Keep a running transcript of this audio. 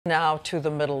Now to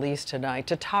the Middle East tonight,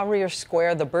 to Tahrir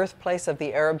Square, the birthplace of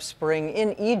the Arab Spring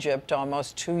in Egypt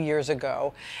almost 2 years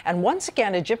ago. And once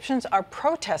again, Egyptians are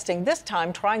protesting, this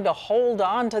time trying to hold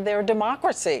on to their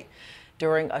democracy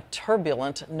during a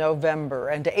turbulent November.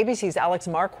 And ABC's Alex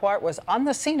Marquardt was on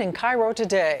the scene in Cairo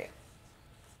today.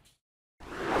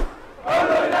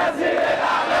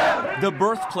 The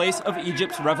birthplace of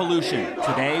Egypt's revolution,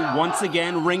 today once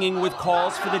again ringing with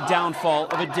calls for the downfall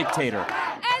of a dictator.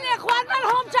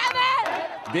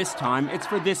 This time, it's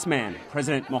for this man,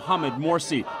 President Mohamed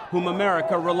Morsi, whom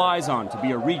America relies on to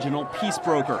be a regional peace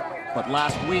broker. But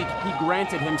last week, he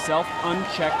granted himself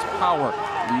unchecked power,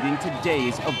 leading to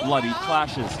days of bloody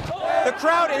clashes. The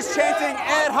crowd is chanting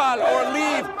 "Erhal" or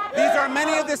 "Leave." These are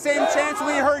many of the same chants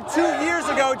we heard 2 years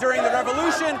ago during the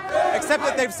revolution, except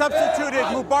that they've substituted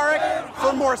Mubarak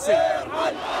for Morsi.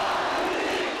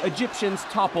 Egyptians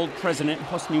toppled President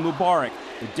Hosni Mubarak,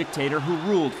 the dictator who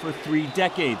ruled for 3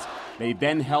 decades. They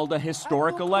then held a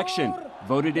historic election,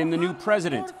 voted in the new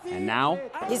president, and now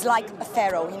he's like a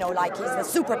pharaoh, like he's a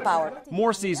superpower.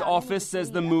 Morsi's office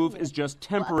says the move is just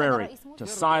temporary, to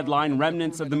sideline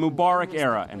remnants of the Mubarak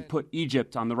era and put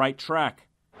Egypt on the right track.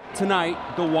 Tonight,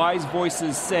 the wise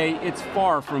voices say it's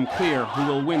far from clear who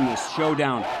will win this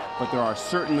showdown, but there are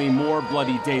certainly more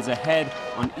bloody days ahead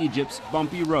on Egypt's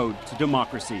bumpy road to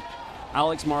democracy.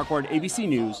 Alex Marquardt, ABC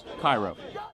News, Cairo.